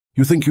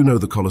You think you know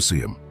the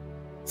Colosseum?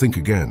 Think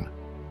again.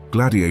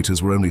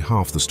 Gladiators were only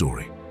half the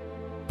story.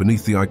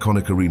 Beneath the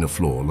iconic arena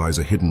floor lies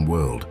a hidden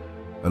world,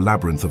 a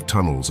labyrinth of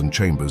tunnels and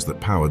chambers that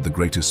powered the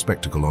greatest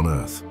spectacle on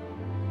Earth.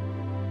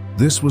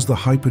 This was the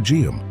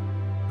hypogeum,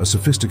 a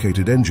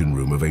sophisticated engine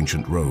room of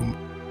ancient Rome.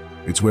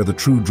 It's where the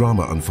true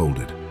drama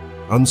unfolded,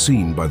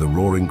 unseen by the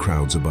roaring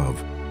crowds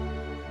above.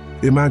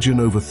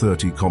 Imagine over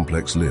 30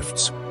 complex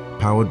lifts,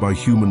 powered by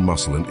human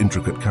muscle and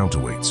intricate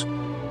counterweights.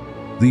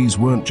 These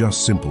weren't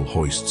just simple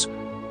hoists,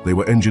 they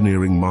were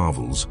engineering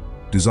marvels,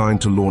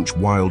 designed to launch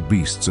wild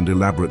beasts and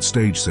elaborate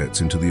stage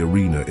sets into the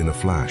arena in a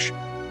flash.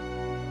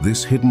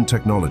 This hidden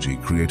technology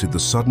created the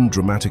sudden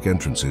dramatic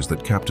entrances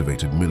that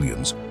captivated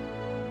millions.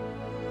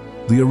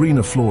 The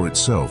arena floor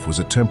itself was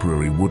a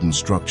temporary wooden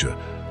structure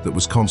that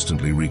was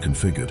constantly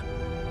reconfigured.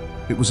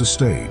 It was a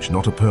stage,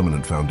 not a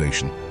permanent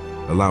foundation,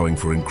 allowing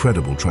for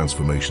incredible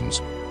transformations.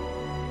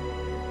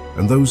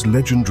 And those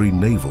legendary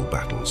naval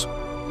battles.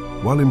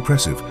 While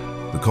impressive,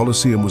 the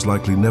Colosseum was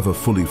likely never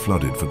fully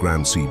flooded for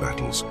grand sea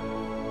battles.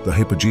 The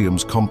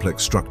hypogeum's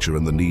complex structure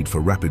and the need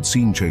for rapid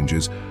scene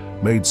changes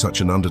made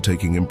such an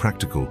undertaking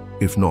impractical,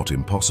 if not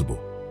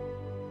impossible.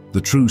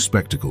 The true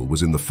spectacle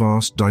was in the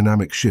fast,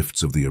 dynamic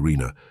shifts of the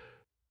arena.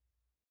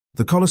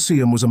 The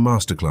Colosseum was a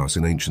masterclass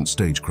in ancient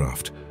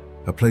stagecraft,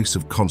 a place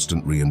of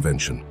constant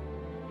reinvention.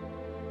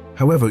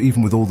 However,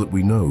 even with all that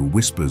we know,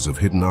 whispers of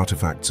hidden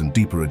artifacts and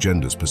deeper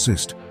agendas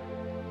persist.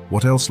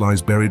 What else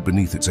lies buried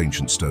beneath its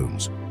ancient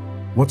stones?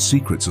 What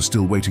secrets are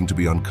still waiting to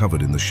be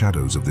uncovered in the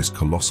shadows of this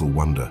colossal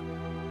wonder?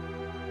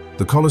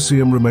 The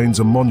Colosseum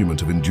remains a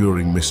monument of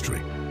enduring mystery,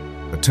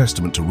 a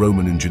testament to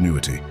Roman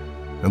ingenuity,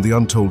 and the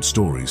untold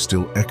stories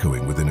still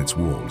echoing within its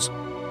walls.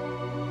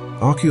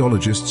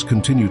 Archaeologists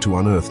continue to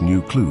unearth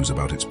new clues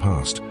about its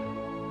past.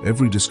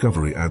 Every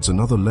discovery adds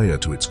another layer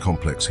to its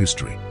complex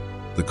history.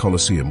 The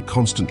Colosseum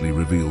constantly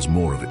reveals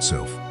more of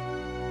itself.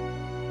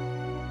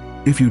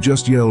 If you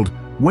just yelled,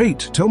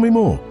 "Wait, tell me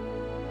more,"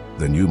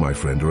 then you, my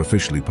friend, are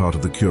officially part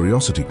of the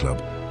Curiosity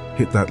Club.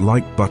 Hit that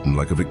like button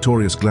like a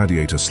victorious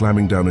gladiator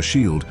slamming down a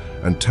shield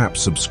and tap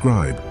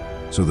subscribe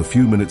so the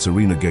few minutes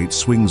arena gate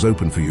swings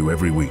open for you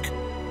every week.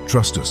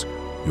 Trust us,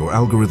 your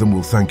algorithm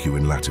will thank you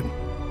in Latin.